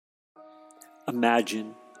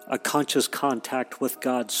Imagine a conscious contact with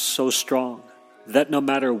God so strong that no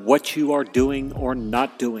matter what you are doing or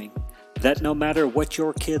not doing, that no matter what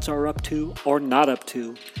your kids are up to or not up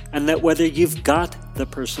to, and that whether you've got the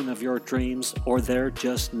person of your dreams or they're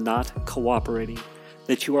just not cooperating,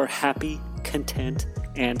 that you are happy, content,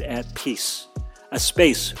 and at peace. A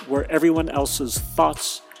space where everyone else's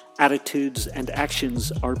thoughts, attitudes, and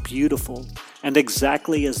actions are beautiful and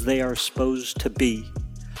exactly as they are supposed to be.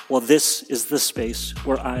 Well, this is the space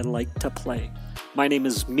where I like to play. My name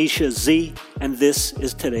is Misha Z, and this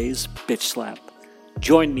is today's Bitch Slap.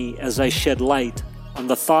 Join me as I shed light on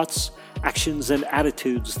the thoughts, actions, and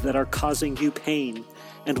attitudes that are causing you pain,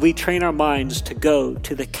 and we train our minds to go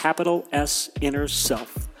to the capital S inner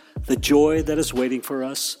self, the joy that is waiting for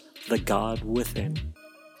us, the God within.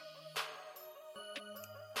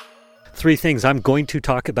 3 things I'm going to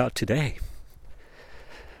talk about today.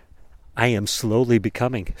 I am slowly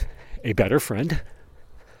becoming a better friend,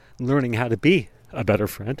 learning how to be a better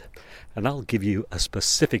friend, and I'll give you a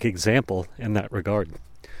specific example in that regard,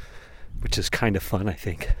 which is kind of fun, I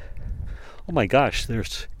think. Oh my gosh,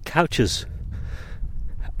 there's couches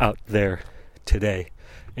out there today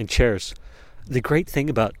and chairs. The great thing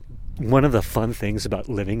about, one of the fun things about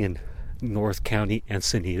living in North County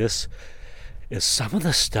Encinitas is some of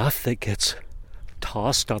the stuff that gets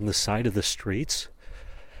tossed on the side of the streets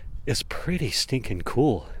is pretty stinking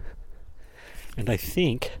cool. And I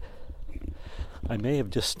think I may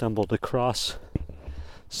have just stumbled across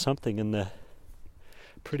something in the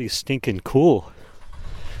pretty stinking cool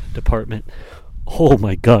department. Oh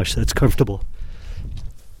my gosh, that's comfortable.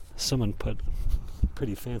 Someone put a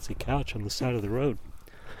pretty fancy couch on the side of the road.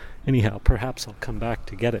 Anyhow, perhaps I'll come back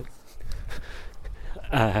to get it.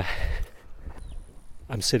 I'm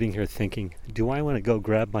sitting here thinking, do I want to go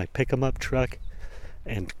grab my pick-em-up truck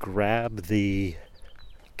and grab the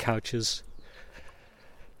couches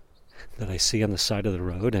that I see on the side of the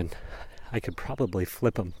road? And I could probably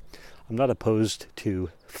flip them. I'm not opposed to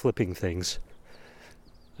flipping things.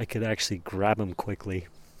 I could actually grab them quickly,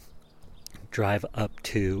 drive up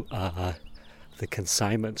to the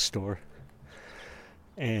consignment store,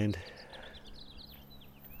 and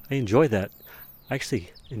I enjoy that. I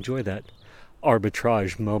actually enjoy that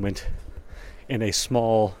arbitrage moment in a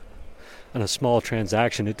small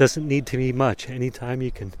transaction. It doesn't need to be much. Anytime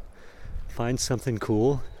you can find something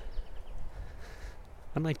cool,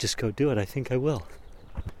 I might just go do it. I think I will.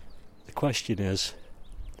 The question is,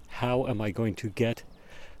 how am I going to get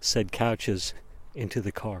said couches into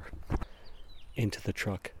the car, into the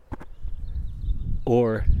truck?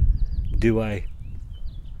 Or do I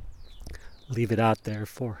leave it out there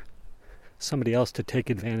for somebody else to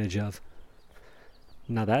take advantage of?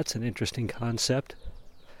 Now that's an interesting concept.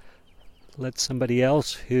 Let somebody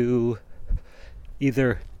else who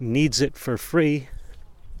either needs it for free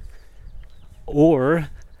or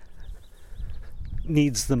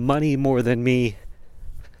needs the money more than me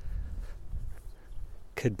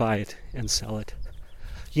could buy it and sell it.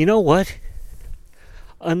 You know what?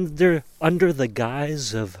 Under the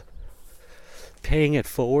guise of paying it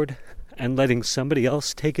forward and letting somebody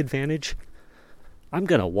else take advantage, I'm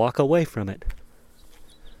going to walk away from it.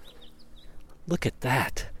 Look at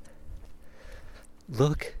that.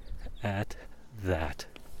 Look at that.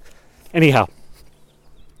 Anyhow,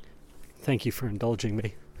 thank you for indulging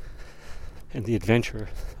me in the adventure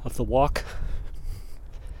of the walk.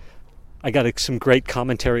 I got some great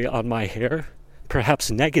commentary on my hair,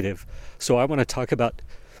 perhaps negative, so I want to talk about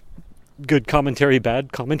good commentary,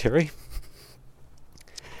 bad commentary.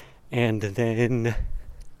 And then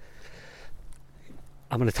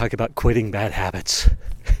I'm going to talk about quitting bad habits.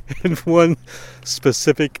 And one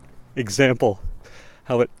specific example,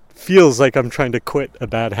 how it feels like I'm trying to quit a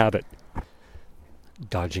bad habit.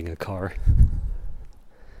 Dodging a car.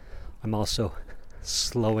 I'm also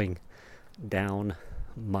slowing down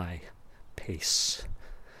my pace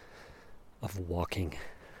of walking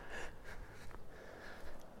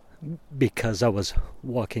because I was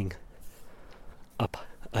walking up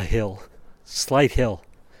a hill, slight hill.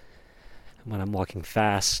 When I'm walking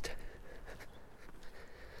fast,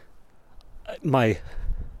 my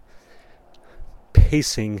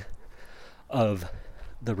pacing of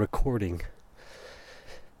the recording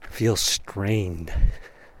feels strained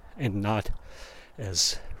and not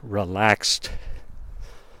as relaxed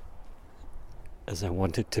as I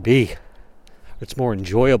want it to be. It's more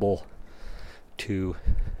enjoyable to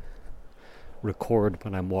record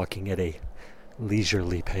when I'm walking at a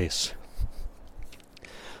leisurely pace.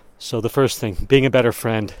 So the first thing, being a better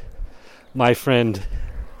friend. My friend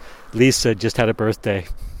Lisa just had a birthday,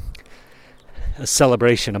 a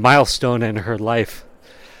celebration, a milestone in her life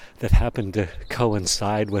that happened to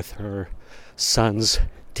coincide with her son's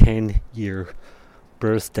 10-year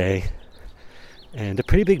birthday, and a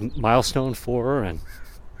pretty big milestone for her,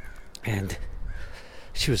 and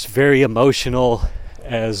she was very emotional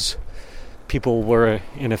as people were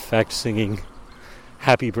in effect singing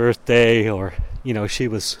happy birthday, or she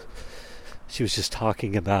was just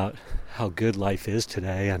talking about how good life is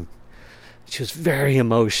today, and she was very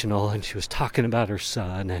emotional, and she was talking about her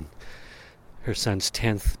son and her son's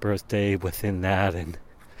 10th birthday within that, and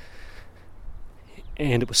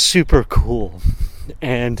it was super cool.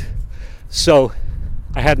 And so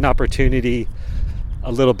I had an opportunity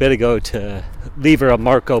a little bit ago to leave her a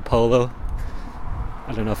Marco Polo.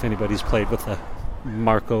 I don't know if anybody's played with the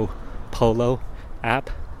Marco Polo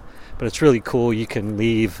app, but it's really cool. You can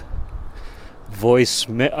leave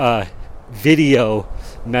video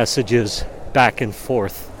messages back and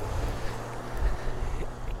forth,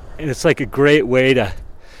 and it's like a great way to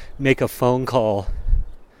make a phone call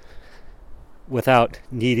without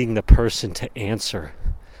needing the person to answer,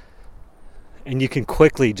 and you can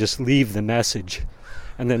quickly just leave the message,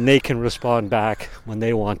 and then they can respond back when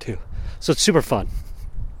they want to. So it's super fun.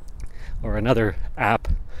 Or another app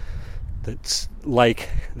that's like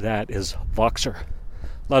that is Voxer.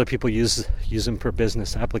 A lot of people use them for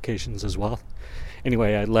business applications as well.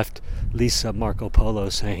 Anyway, I left Lisa Marco Polo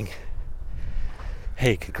saying,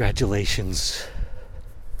 hey, congratulations,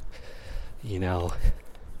 in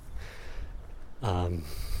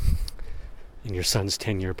your son's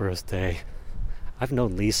 10-year birthday. I've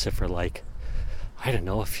known Lisa for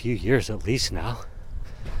a few years at least now.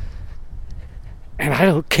 And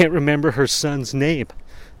I can't remember her son's name.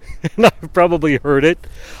 And I've probably heard it,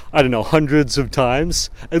 hundreds of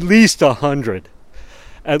times. At least 100.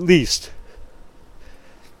 At least.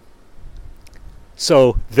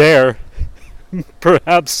 So there,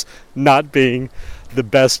 perhaps not being the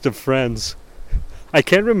best of friends. I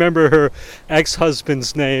can't remember her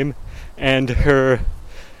ex-husband's name and her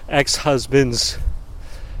ex-husband's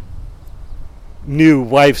new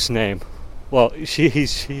wife's name. Well,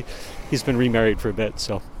 he's been remarried for a bit,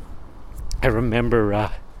 so I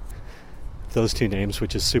remember those two names,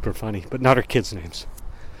 which is super funny, but not her kids' names.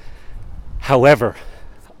 However,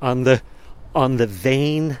 on the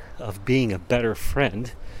vein of being a better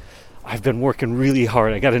friend, I've been working really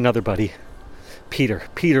hard. I got another buddy,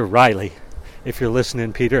 Peter Riley. If you're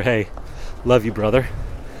listening, Peter, hey, love you, brother.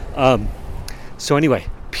 So anyway,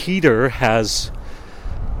 Peter has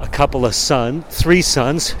a couple of three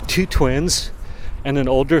sons, 2 twins, and an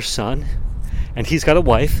older son, and he's got a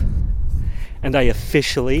wife, and I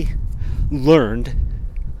officially learned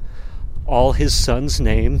all his sons'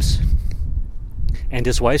 names and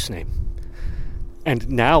his wife's name. And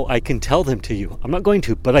now I can tell them to you. I'm not going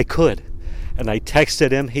to, but I could. And I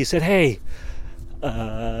texted him. He said, hey,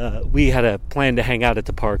 we had a plan to hang out at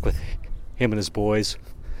the park with him and his boys,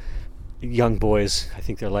 young boys. I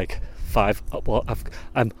think they're like 5. Well,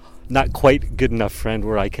 I'm not quite good enough friend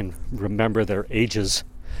where I can remember their ages,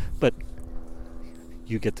 but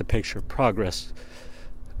you get the picture. Progress,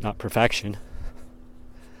 not perfection.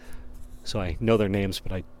 So I know their names,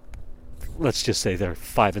 but let's just say they're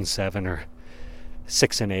 5 and 7, or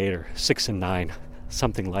 6 and 8, or 6 and 9,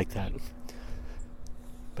 something like that.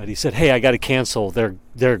 But he said, hey, I got to cancel.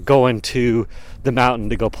 They're going to the mountain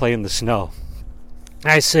to go play in the snow.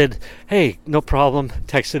 I said, hey, no problem.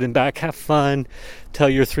 Texted him back, have fun. Tell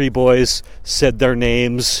your 3 boys, said their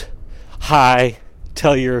names, hi.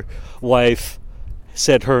 Tell your wife,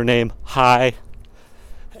 said her name, hi.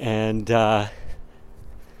 And I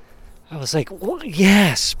was like, well,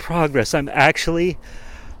 yes, progress. I'm actually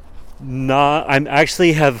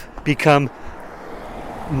have become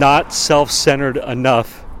not self-centered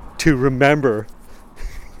enough to remember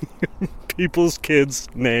people's kids'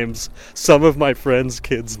 names, some of my friends'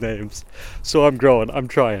 kids' names. So I'm growing, I'm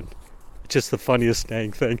trying. It's just the funniest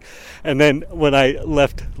dang thing. And then when I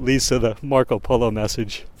left Lisa the Marco Polo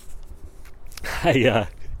message, I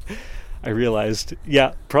realized,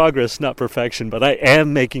 yeah, progress, not perfection, but I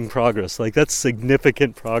am making progress. Like, that's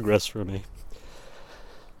significant progress for me.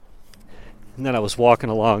 And then I was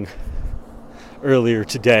walking along earlier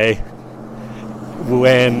today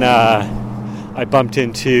when I bumped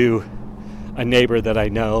into a neighbor that I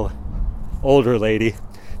know, older lady.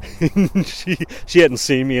 she hadn't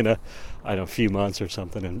seen me in a few months or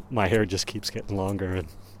something, and my hair just keeps getting longer. And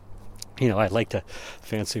I like to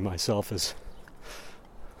fancy myself as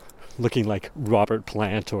looking like Robert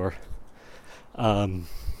Plant or Roger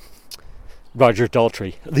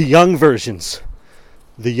Daltrey. The young versions,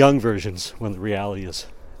 when the reality is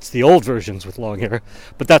it's the old versions with long hair,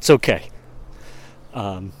 but that's okay.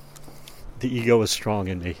 The ego is strong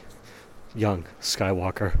in me. Young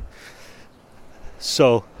Skywalker.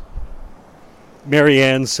 So,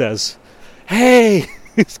 Marianne says, "Hey,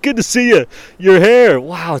 it's good to see you. Your hair,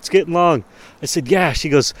 wow, it's getting long." I said, "Yeah." She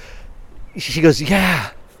goes, "Yeah,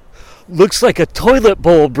 looks like a toilet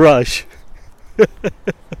bowl brush."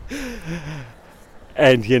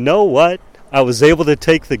 And you know what? I was able to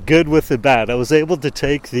take the good with the bad. I was able to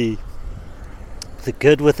take the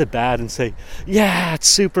good with the bad and say, "Yeah, it's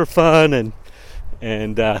super fun,"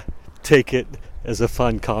 and take it as a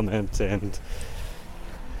fun comment, and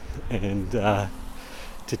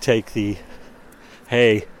to take the,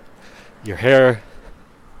 "Hey, your hair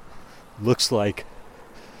looks like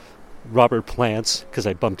Robert Plant's," because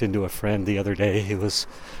I bumped into a friend the other day who was,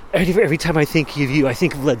 "Every time I think of you, I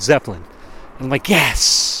think of Led Zeppelin." And I'm like,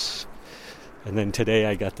 "Yes!" And then today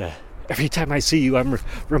I got the, "Every time I see you, I'm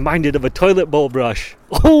reminded of a toilet bowl brush."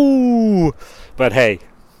 Oh! But hey,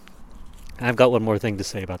 I've got one more thing to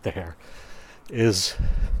say about the hair. It's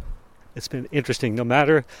been interesting. No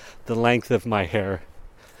matter the length of my hair,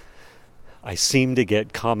 I seem to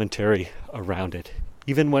get commentary around it.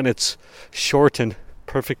 Even when it's short and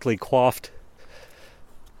perfectly coiffed,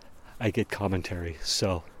 I get commentary.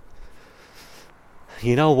 So,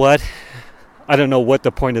 you know what? I don't know what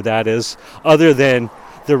the point of that is, other than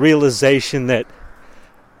the realization that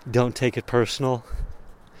don't take it personal.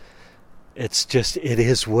 It's just, it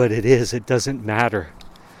is what it is. It doesn't matter.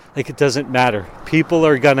 Like, it doesn't matter. People,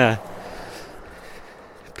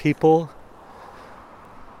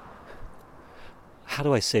 how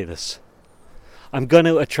do I say this? I'm going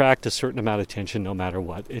to attract a certain amount of attention no matter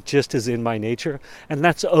what. It just is in my nature, and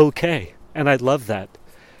that's okay. And I love that.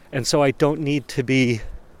 And so I don't need to be,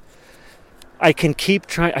 I can keep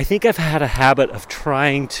trying. I think I've had a habit of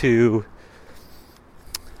trying to,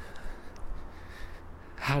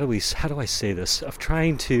 how do I say this? Of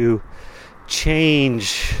trying to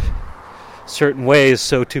change certain ways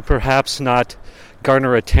so to perhaps not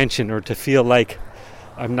garner attention, or to feel like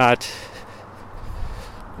I'm not,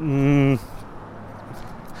 you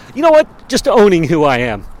know what? Just owning who I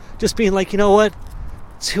am. Just being like, you know what?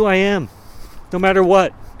 It's who I am. No matter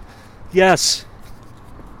what. Yes,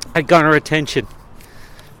 I garner attention.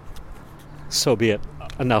 So be it.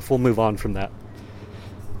 Enough. We'll move on from that.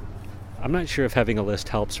 I'm not sure if having a list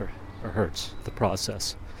helps or hurts the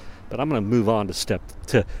process. But I'm going to move on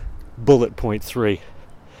to bullet point 3.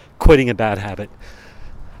 Quitting a bad habit.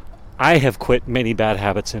 I have quit many bad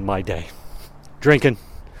habits in my day. Drinking,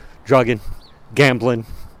 drugging, gambling.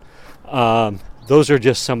 Those are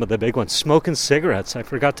just some of the big ones. Smoking cigarettes. I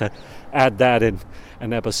forgot to add that in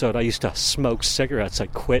an episode. I used to smoke cigarettes. I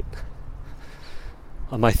quit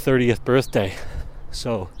on my 30th birthday.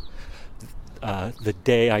 So the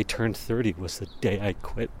day I turned 30 was the day I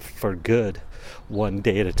quit for good, one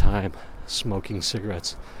day at a time, smoking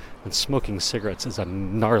cigarettes. And smoking cigarettes is a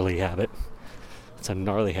gnarly habit. It's a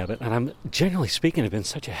gnarly habit. And I'm, generally speaking, I've been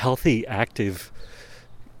such a healthy, active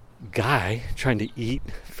guy, trying to eat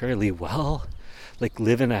fairly well, like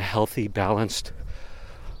live in a healthy, balanced,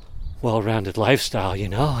 well-rounded lifestyle, you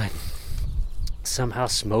know, and somehow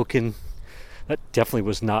smoking, that definitely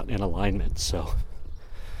was not in alignment. So,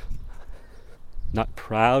 not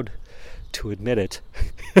proud to admit it.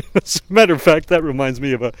 As a matter of fact, that reminds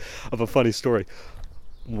me of a funny story.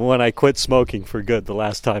 When I quit smoking for good the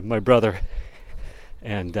last time, my brother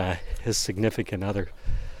and his significant other,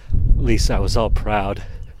 Lisa, I was all proud.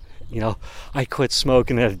 You know, I quit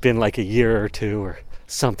smoking. It had been like a year or two or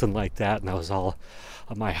something like that, and I was all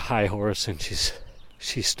on my high horse, and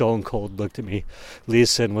she stone cold looked at me,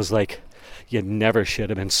 Lisa, and was like, "You never should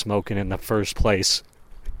have been smoking in the first place."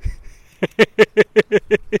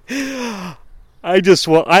 I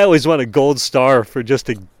always want a gold star for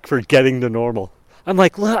getting to normal. I'm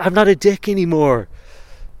like, "Look, I'm not a dick anymore."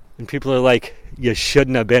 And people are like, "You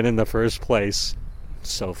shouldn't have been in the first place."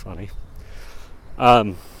 So funny.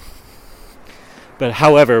 But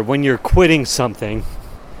however, when you're quitting something,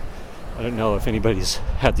 I don't know if anybody's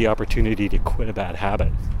had the opportunity to quit a bad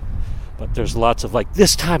habit, but there's lots of like,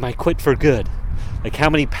 this time I quit for good. Like,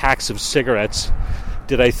 how many packs of cigarettes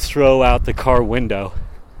did I throw out the car window?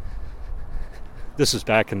 This was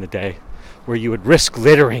back in the day where you would risk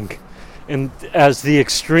littering, and as the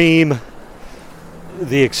extreme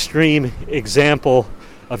example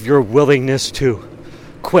of your willingness to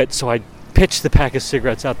quit. So I pitched the pack of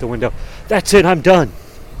cigarettes out the window. That's it, I'm done.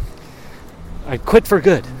 I quit for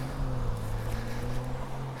good.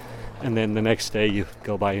 And then the next day you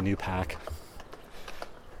go buy a new pack.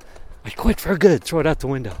 I quit for good, throw it out the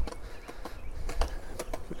window.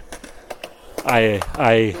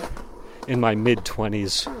 I in my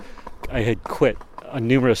mid-20s, I had quit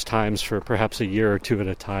numerous times for perhaps a year or two at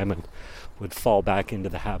a time and would fall back into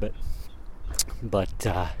the habit. But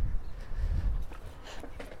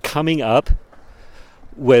coming up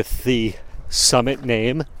with the summit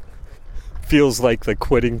name feels like the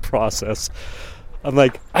quitting process. I'm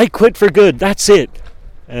like, I quit for good, that's it.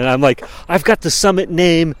 And I'm like, I've got the summit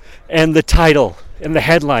name and the title and the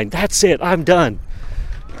headline, that's it, I'm done.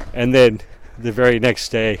 And then the very next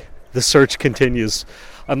day, the search continues.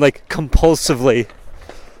 I'm like compulsively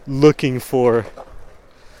looking for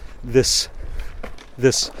this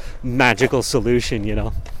magical solution, you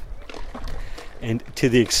know. And to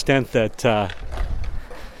the extent that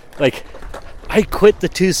like I quit the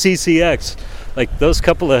 2CCX, like those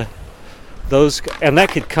couple of those, and that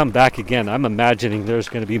could come back again. I'm imagining there's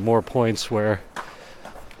going to be more points where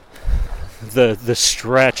the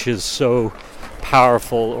stretch is so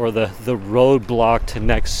powerful, or the roadblock to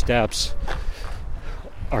next steps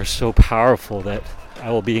are so powerful that I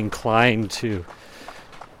will be inclined to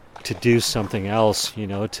do something else, you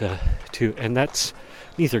know, to and that's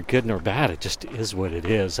neither good nor bad. It just is what it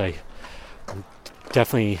is. I'm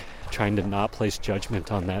definitely trying to not place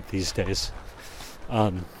judgment on that these days.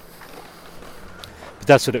 But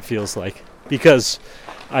that's what it feels like, because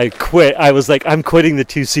I quit. I was like, I'm quitting the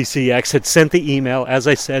 2CCX. Had sent the email, as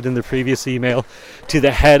I said in the previous email, to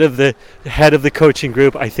the head of the coaching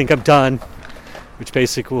group. I think I'm done, which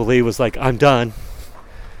basically was like, I'm done.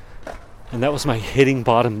 And that was my hitting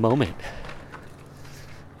bottom moment.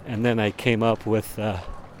 And then I came up with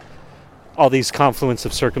all these confluence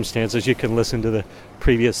of circumstances. You can listen to the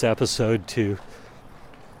previous episode to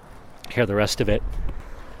hear the rest of it.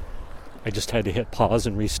 I just had to hit pause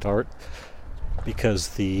and restart because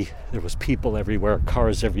there was people everywhere,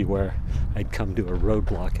 cars everywhere. I'd come to a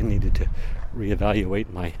roadblock and needed to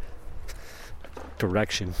reevaluate my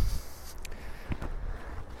direction.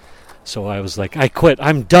 So I was like, I quit,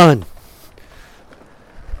 I'm done.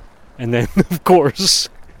 And then, of course,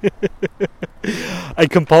 I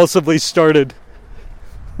compulsively started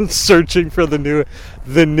searching for the new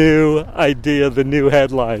idea, the new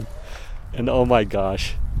headline. And oh my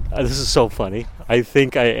gosh, this is so funny. I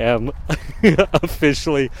think I am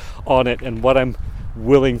officially on it and what I'm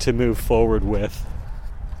willing to move forward with.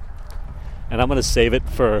 And I'm going to save it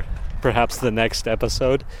for perhaps the next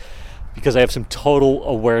episode, because I have some total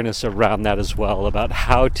awareness around that as well, about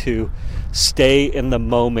how to stay in the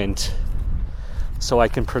moment so I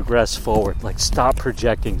can progress forward, like stop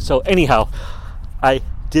projecting. So anyhow, I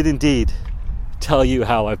did indeed tell you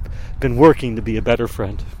how I've been working to be a better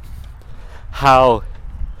friend, how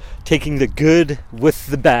taking the good with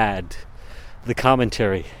the bad, the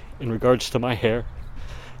commentary in regards to my hair,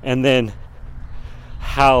 and then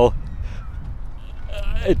how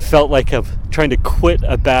it felt like I'm trying to quit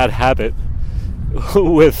a bad habit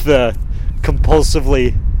with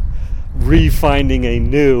compulsively refinding a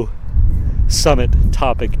new summit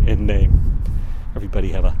topic and name.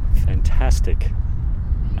 Everybody have a fantastic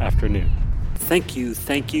afternoon. Thank you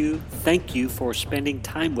for spending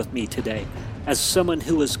time with me today. As someone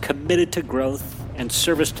who is committed to growth and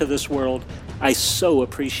service to this world, I so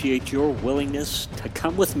appreciate your willingness to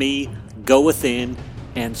come with me, go within,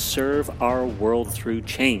 and serve our world through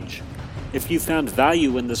change. If you found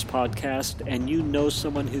value in this podcast and you know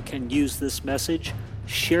someone who can use this message,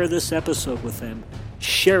 share this episode with them.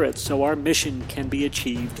 Share it so our mission can be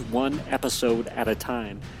achieved one episode at a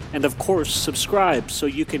time. And of course, subscribe so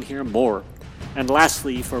you can hear more. And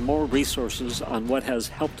lastly, for more resources on what has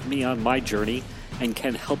helped me on my journey and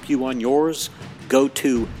can help you on yours, go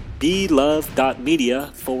to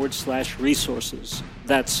belove.media/resources.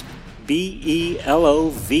 That's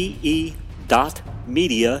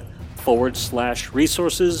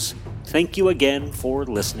BELOVE.media/resources. Thank you again for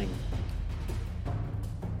listening.